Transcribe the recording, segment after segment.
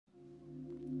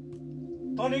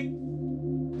Tonik.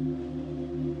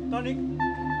 Tonik.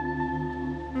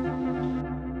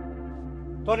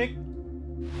 Tonik.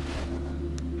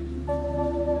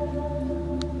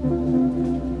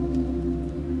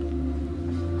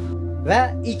 Ve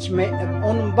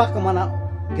onun bakımına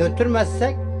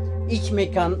götürmezsek iç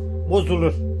mekan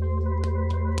bozulur.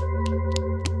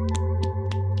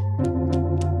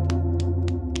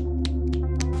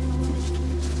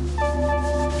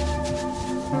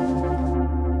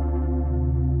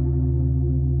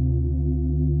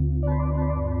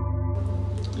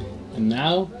 And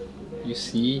now you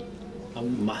see a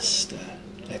master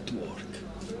at work.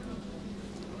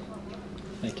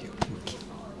 Thank you.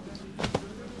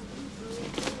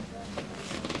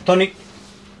 Tonic.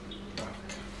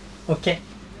 Okay.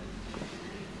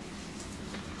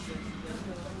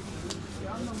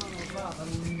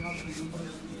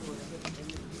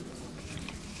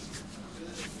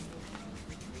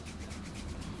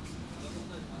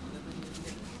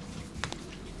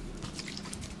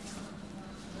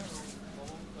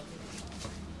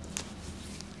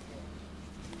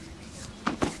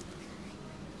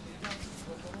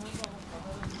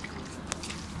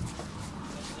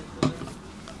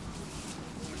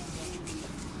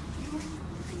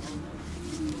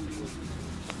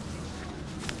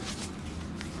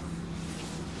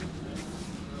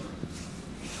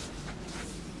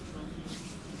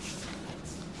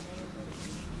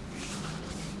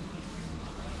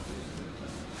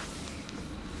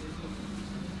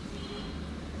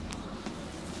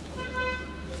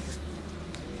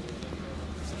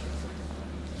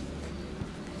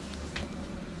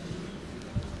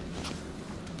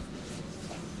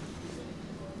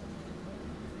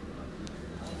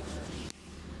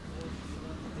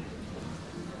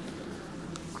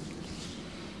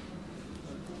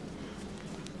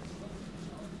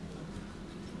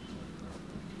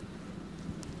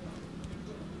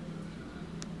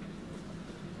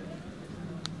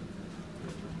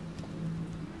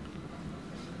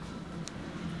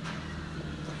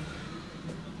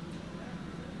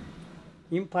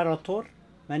 İmparator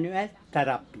manuel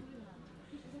terapi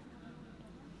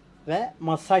ve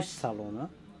masaj salonu,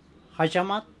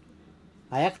 hacamat,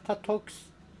 ayak detoks,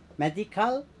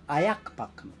 medikal ayak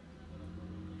bakımı.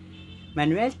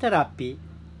 Manuel terapi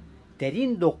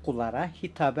derin dokulara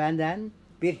hitap eden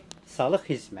bir sağlık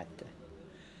hizmeti.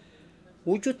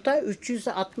 Vücutta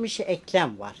 360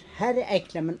 eklem var. Her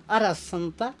eklemin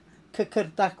arasında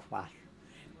kıkırdak var.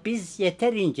 Biz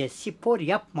yeterince spor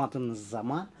yapmadığımız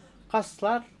zaman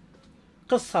kaslar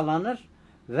kısalanır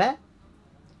ve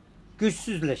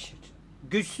güçsüzleşir.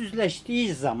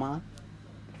 Güçsüzleştiği zaman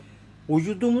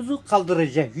vücudumuzu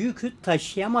kaldıracak yükü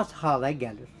taşıyamaz hale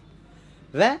gelir.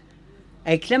 Ve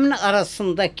eklemin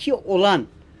arasındaki olan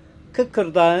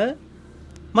kıkırdağı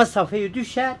mesafeye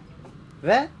düşer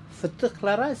ve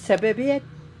fıtıklara sebebiyet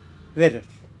verir.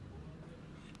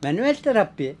 Manuel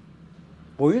terapi,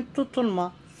 boyun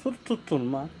tutulma, sur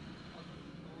tutulma,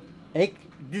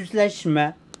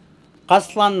 düzleşme,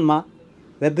 kaslanma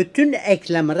ve bütün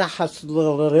eklem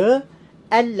rahatsızlıkları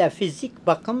elle fizik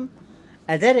bakım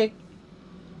ederek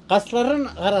kasların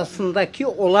arasındaki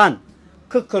olan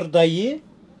kıkırdağı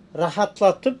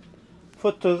rahatlatıp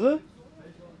fıtığı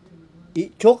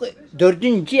çok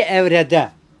 4. evrede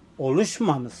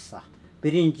oluşmamışsa,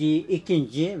 1.,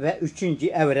 2. ve 3.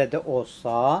 evrede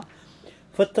olsa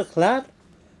fıtıklar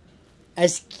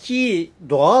eski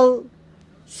doğal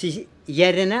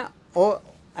yerine, o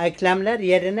eklemler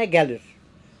yerine gelir.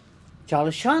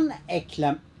 Çalışan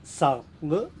eklem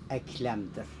sağlıklı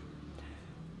eklemdir.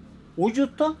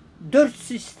 Vücutta 4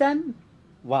 sistem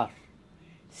var.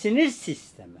 Sinir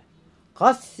sistemi,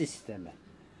 kas sistemi,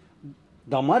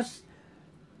 damar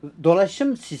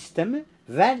dolaşım sistemi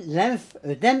ve lenf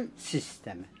ödem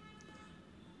sistemi.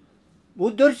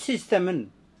 Bu 4 sistemin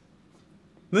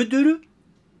müdürü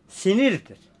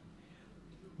sinirdir.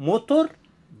 Motor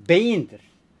beyindir.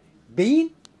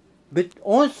 Beyin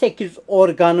 18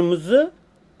 organımızı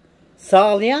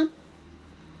sağlayan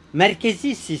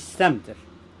merkezi sistemdir.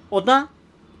 O da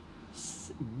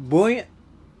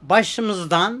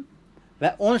başımızdan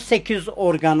ve 18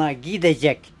 organa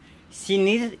gidecek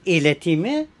sinir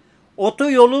iletimi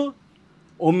otoyolu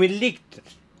omuriliktir.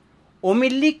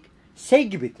 Omurilik S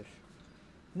gibidir.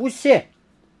 Bu S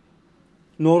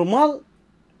normal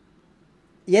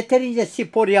yeterince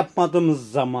spor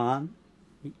yapmadığımız zaman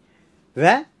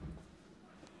ve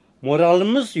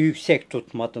moralimiz yüksek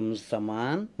tutmadığımız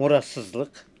zaman,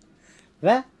 moralsızlık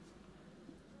ve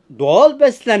doğal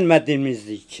beslenmediğimiz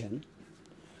için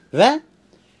ve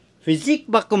fizik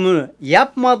bakımını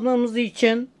yapmadığımız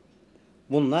için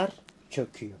bunlar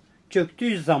çöküyor.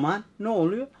 Çöktüğü zaman ne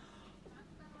oluyor?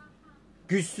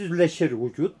 güçsüzleşir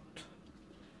vücut,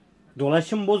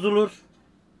 dolaşım bozulur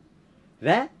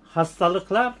ve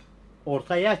hastalıklar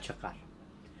ortaya çıkar.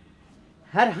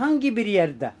 Herhangi bir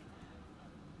yerde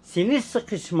sinir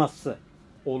sıkışması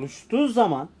oluştuğu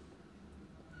zaman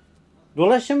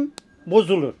dolaşım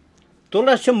bozulur.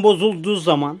 Dolaşım bozulduğu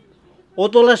zaman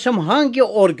o dolaşım hangi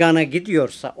organa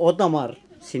gidiyorsa, o damar,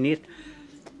 sinir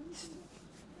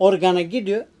organa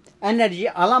gidiyor.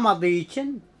 Enerji alamadığı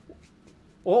için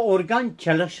o organ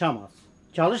çalışamaz.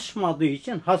 Çalışmadığı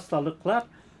için hastalıklar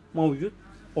mevcut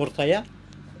ortaya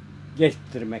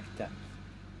getirmekte.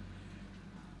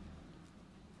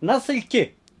 Nasıl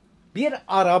ki bir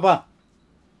araba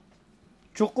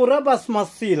çukura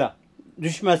basmasıyla,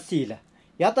 düşmesiyle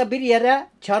ya da bir yere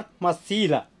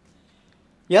çarpmasıyla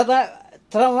ya da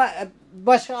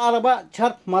başka araba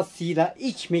çarpmasıyla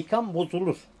iç mekan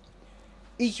bozulur.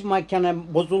 İç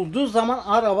mekanı bozulduğu zaman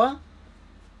araba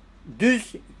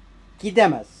düz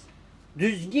gidemez.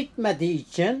 Düz gitmediği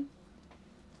için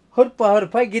hırpa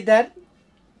hırpa gider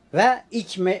ve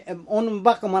onun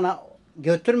bakımına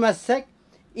götürmezsek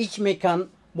iç mekan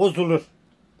bozulur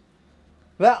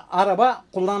ve araba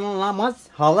kullanılamaz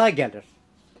hale gelir.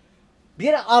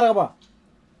 Bir araba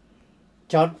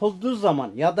çarpıldığı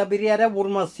zaman ya da bir yere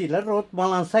vurmasıyla rot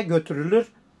balansa götürülür.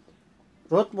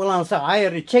 Rot balansa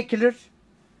ayrı çekilir.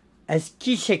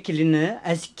 Eski şeklini,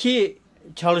 eski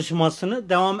çalışmasını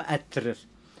devam ettirir.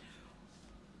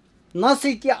 Nasıl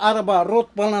ki araba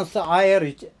rot balansı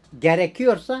ayrı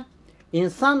gerekiyorsa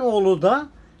insanoğlu da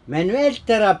manuel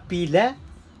terapiyle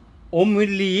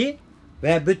omuriliği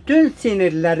ve bütün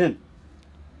sinirlerin,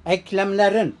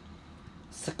 eklemlerin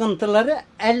sıkıntıları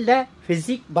elle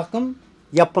fizik bakım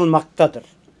yapılmaktadır.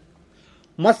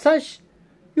 Masaj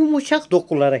yumuşak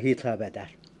dokulara hitap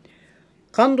eder.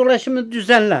 Kan dolaşımı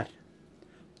düzenler.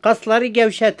 Kasları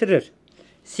gevşetirir.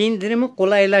 Sindirimi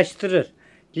kolaylaştırır.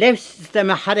 Lenf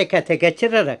sistemi harekete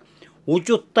geçirerek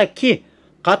vücuttaki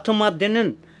katı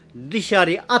maddenin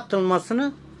dışarıya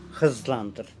atılmasını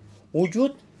hızlandırır.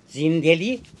 Vücut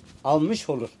zindeliği almış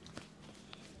olur.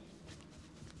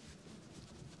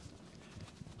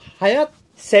 Hayat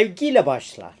sevgiyle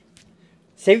başlar.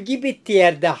 Sevgi bittiği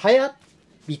yerde hayat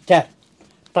biter.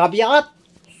 Tabiat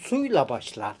suyla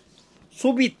başlar.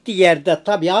 Su bittiği yerde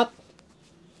tabiat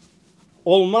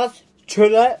olmaz,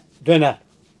 çöle döner.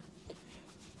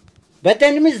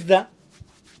 Bedenimizde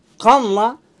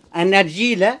kanla,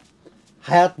 enerjiyle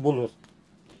hayat bulur.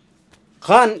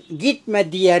 Kan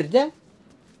gitmediği yerde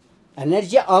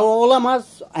enerji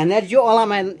olamaz. Enerji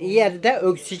olamayan yerde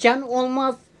oksijen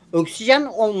olmaz. Oksijen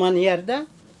olmayan yerde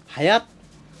hayat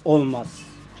olmaz.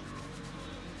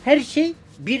 Her şey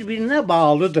birbirine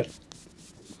bağlıdır.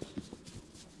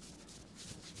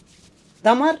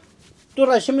 Damar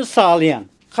dolaşımı sağlayan,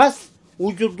 kas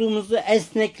vücudumuzu,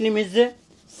 esnekliğimizi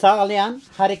sağlayan,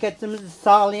 hareketimizi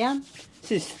sağlayan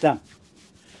sistem.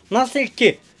 Nasıl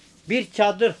ki bir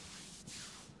çadır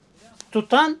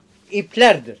tutan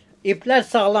iplerdir. İpler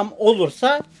sağlam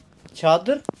olursa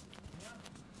çadır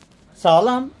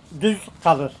sağlam, düz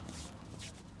kalır.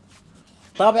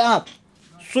 Tabiat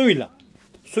suyla.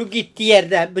 Su gittiği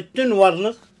yerde bütün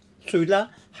varlık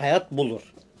suyla hayat bulur.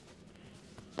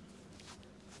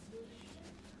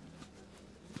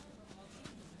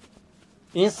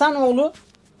 İnsanoğlu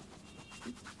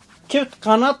çift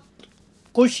kanat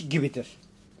kuş gibidir.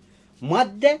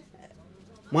 Madde,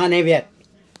 maneviyat,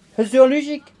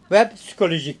 fizyolojik ve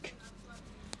psikolojik.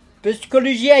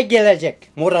 Psikolojiye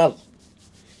gelecek moral.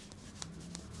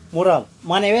 Moral,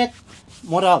 maneviyat,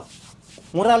 moral.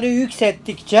 Morali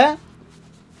yükselttikçe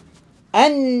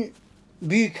en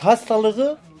büyük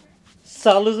hastalığı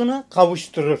sağlığına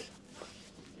kavuşturur.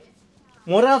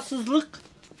 Moralsızlık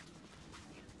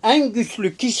en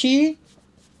güçlü kişiyi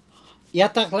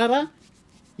yataklara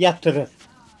yatırır.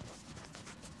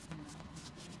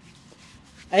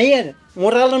 Eğer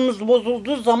moralimiz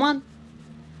bozulduğu zaman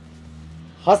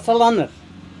hastalanır.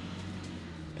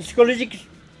 Psikolojik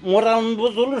moralimiz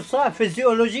bozulursa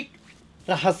fizyolojik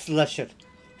rahatsızlaşır.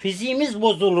 Fiziğimiz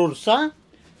bozulursa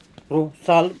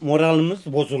ruhsal moralimiz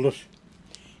bozulur.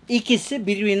 İkisi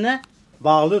birbirine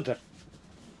bağlıdır.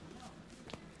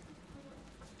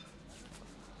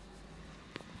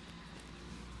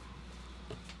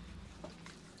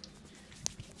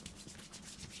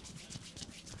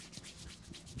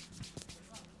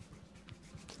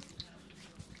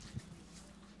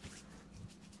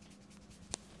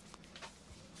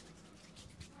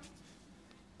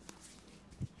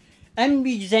 En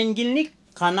büyük zenginlik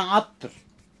kanaattır.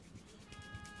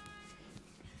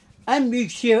 En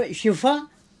büyük şifa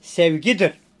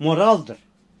sevgidir, moraldir.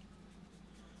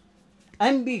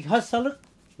 En büyük hastalık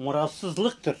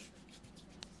moralsızlıktır.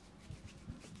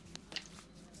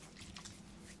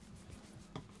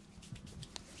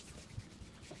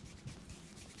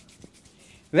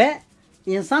 Ve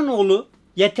insanoğlu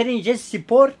yeterince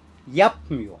spor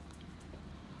yapmıyor.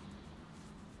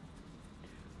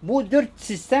 Bu 4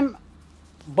 sistem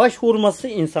başvurması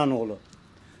insanoğlu.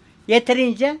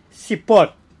 Yeterince spor,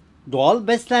 doğal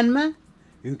beslenme,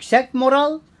 yüksek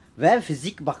moral ve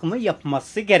fizik bakımı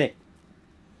yapması gerek.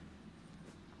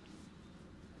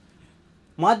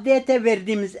 Maddiyete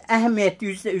verdiğimiz ehemmiyet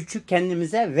 %3'ü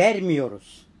kendimize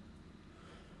vermiyoruz.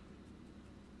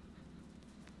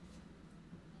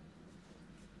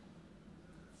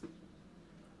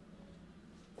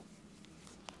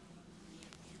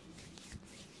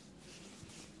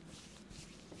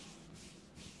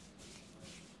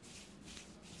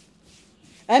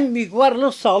 En büyük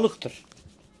varlık sağlıktır.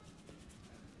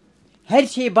 Her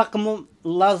şey bakımı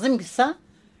lazımsa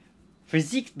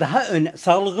fizik daha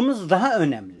sağlığımız daha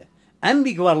önemli. En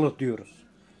büyük varlık diyoruz.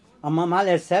 Ama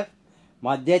maalesef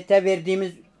maddiyete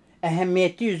verdiğimiz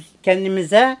ehemmiyeti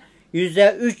kendimize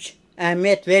 %3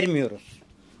 ehemmiyet vermiyoruz.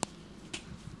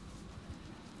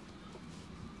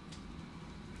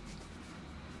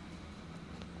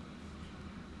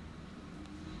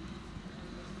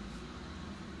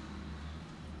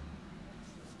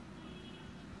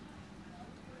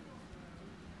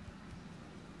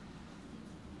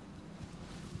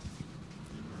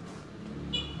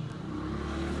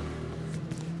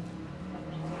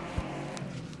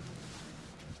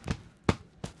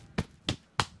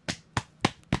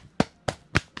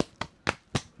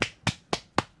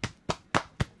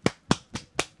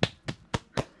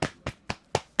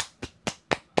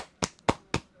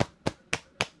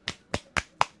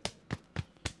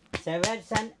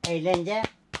 Seversen eğlence,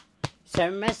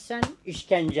 sevmezsen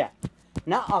işkence.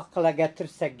 Ne akla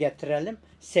getirsek getirelim,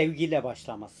 sevgiyle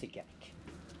başlaması gerek.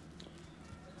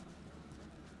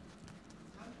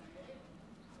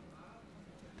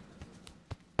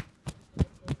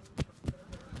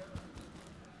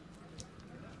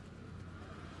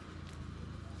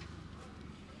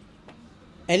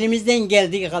 Elimizden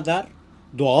geldiği kadar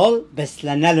doğal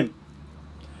beslenelim.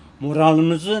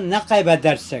 Moralimizi ne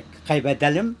kaybedersek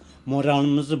kaybedelim,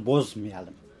 moralimizi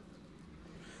bozmayalım.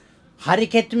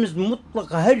 Hareketimiz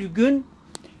mutlaka her gün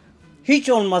hiç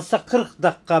olmazsa 40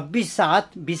 dakika, 1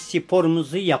 saat bir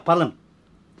sporumuzu yapalım.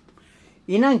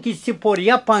 İnan ki spor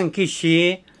yapan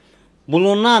kişi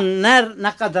bulunan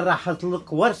ne kadar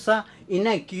rahatlık varsa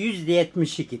inan ki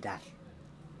 %70'i gider.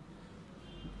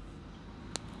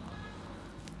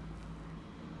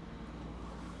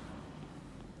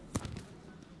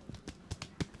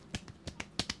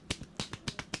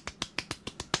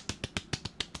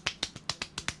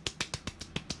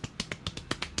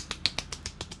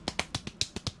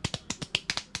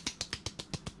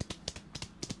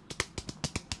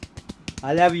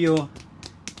 I love you.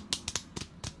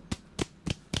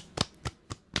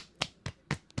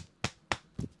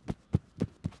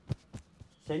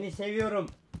 Seni seviyorum.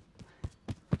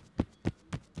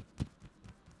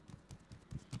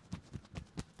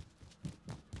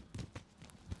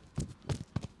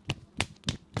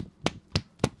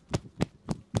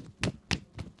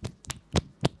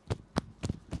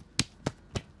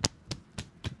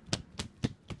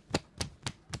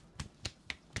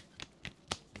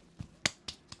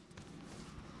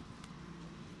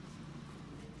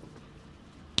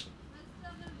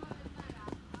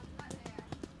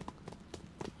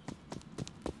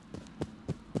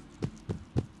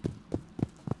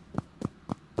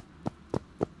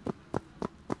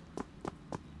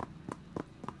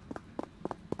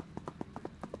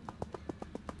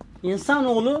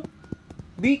 İnsanoğlu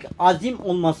büyük azim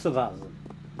olması lazım.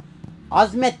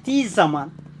 Azmettiği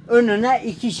zaman önüne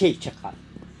 2 şey çıkar.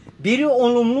 Biri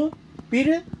olumlu,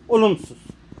 biri olumsuz.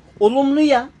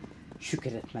 Olumluya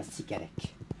şükretmesi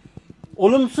gerek.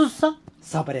 Olumsuzsa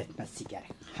sabretmesi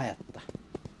gerek hayatta.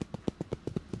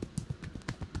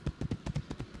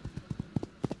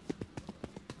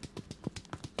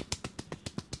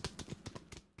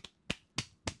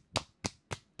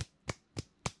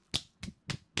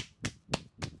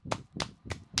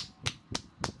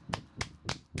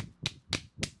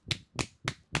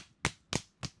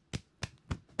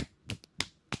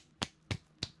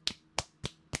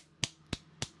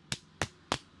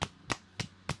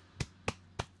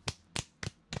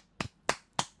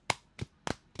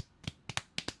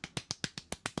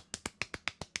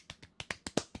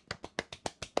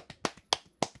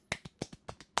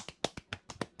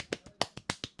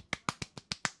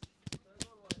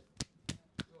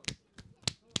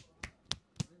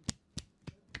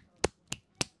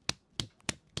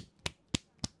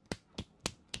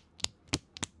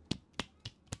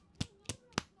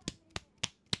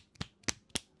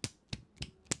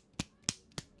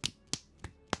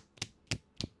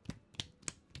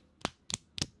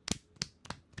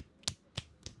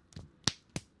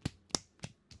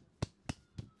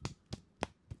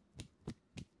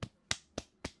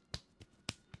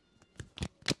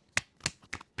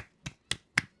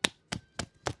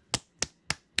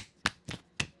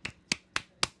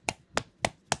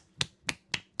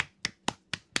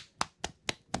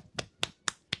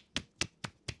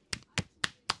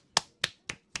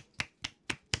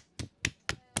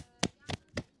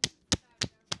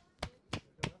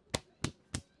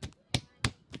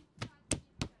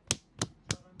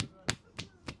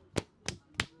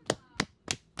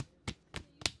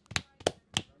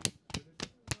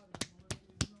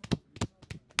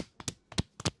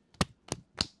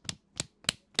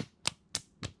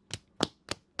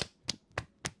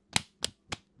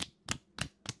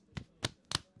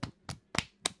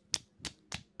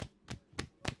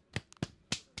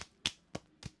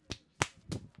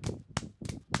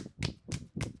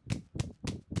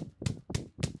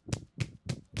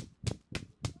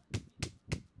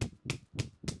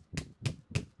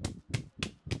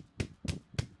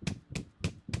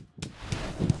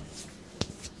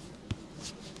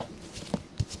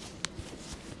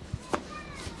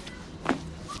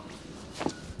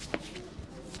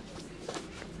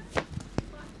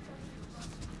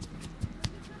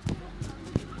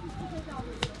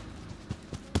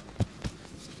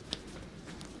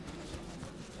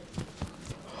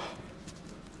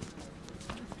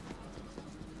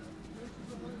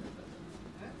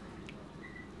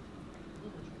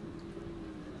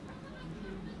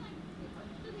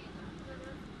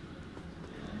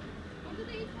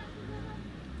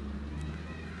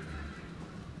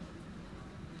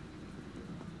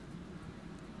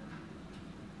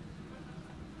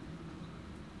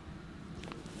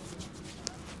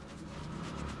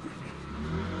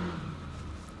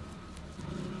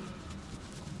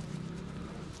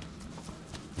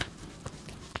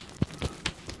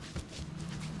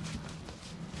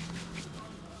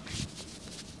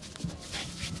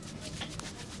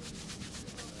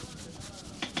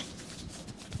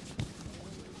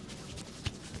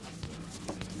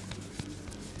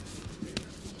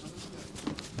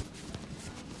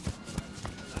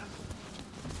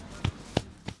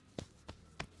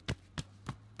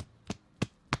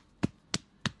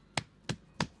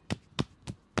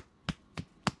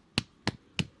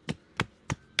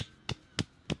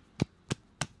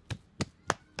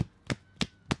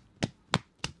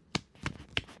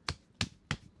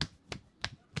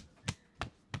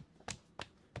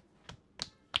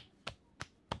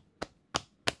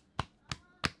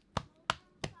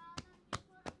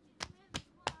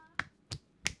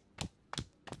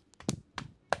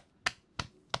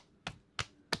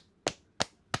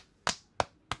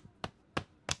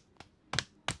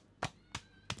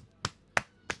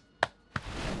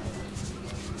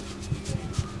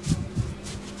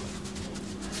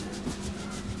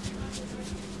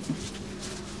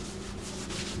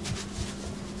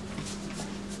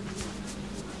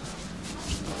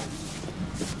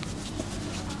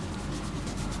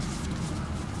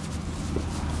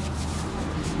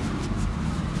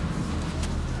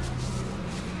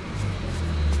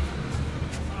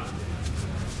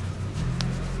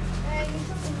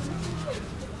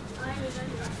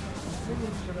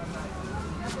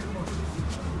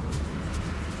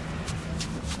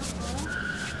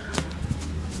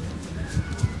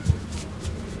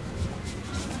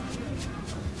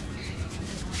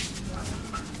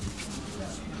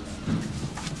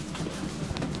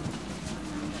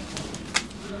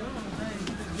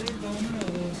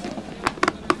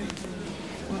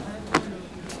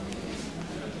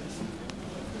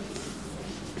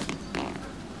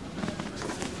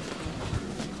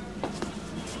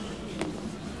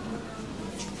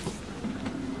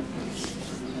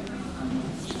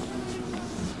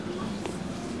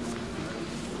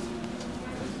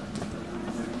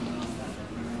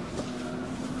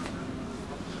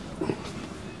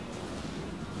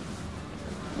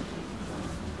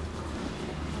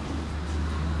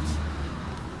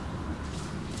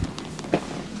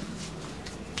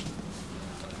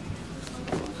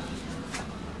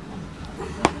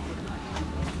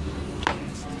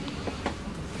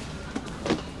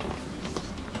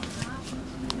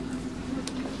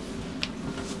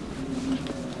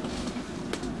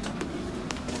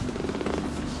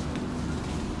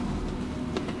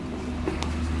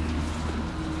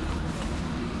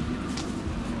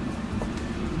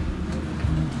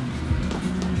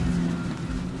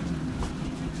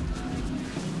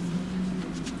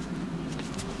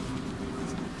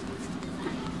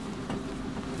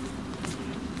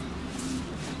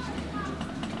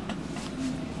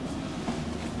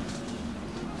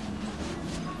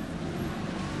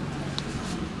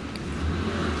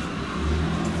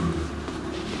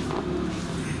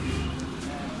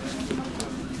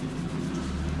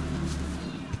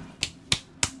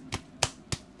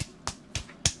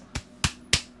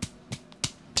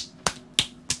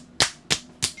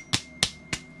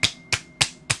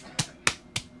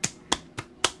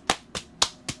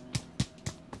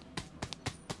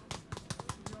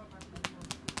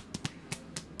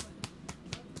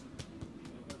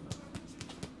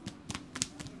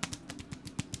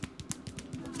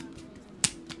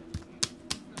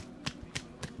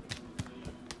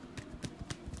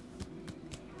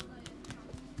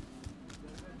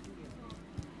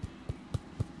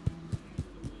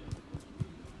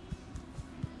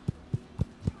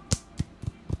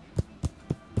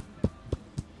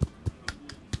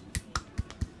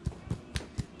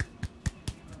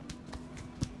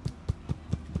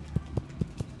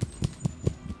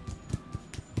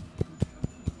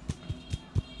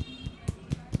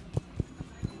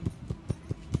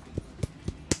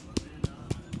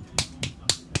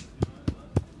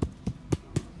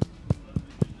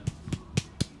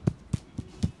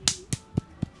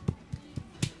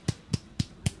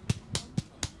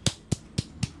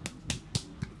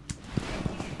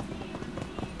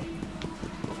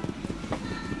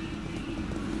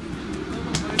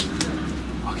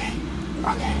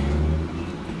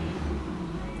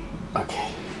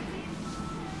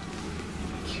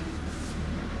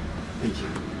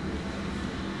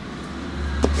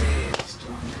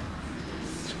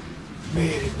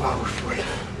 Very powerful.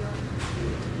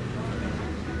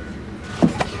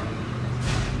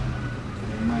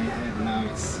 My head now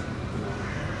is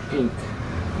pink.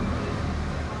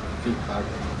 Pink barber.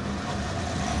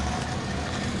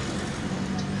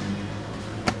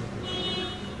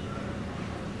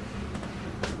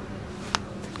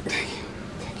 Thank you.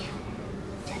 Thank you.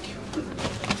 Thank you.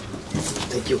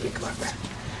 Thank you, Big Barber.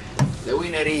 The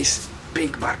winner is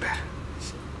Big Barber.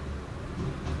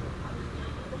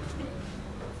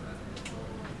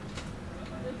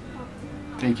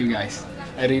 Thank you guys.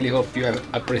 I really hope you have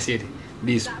appreciated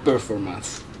this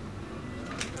performance,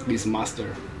 this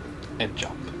master head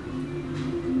job.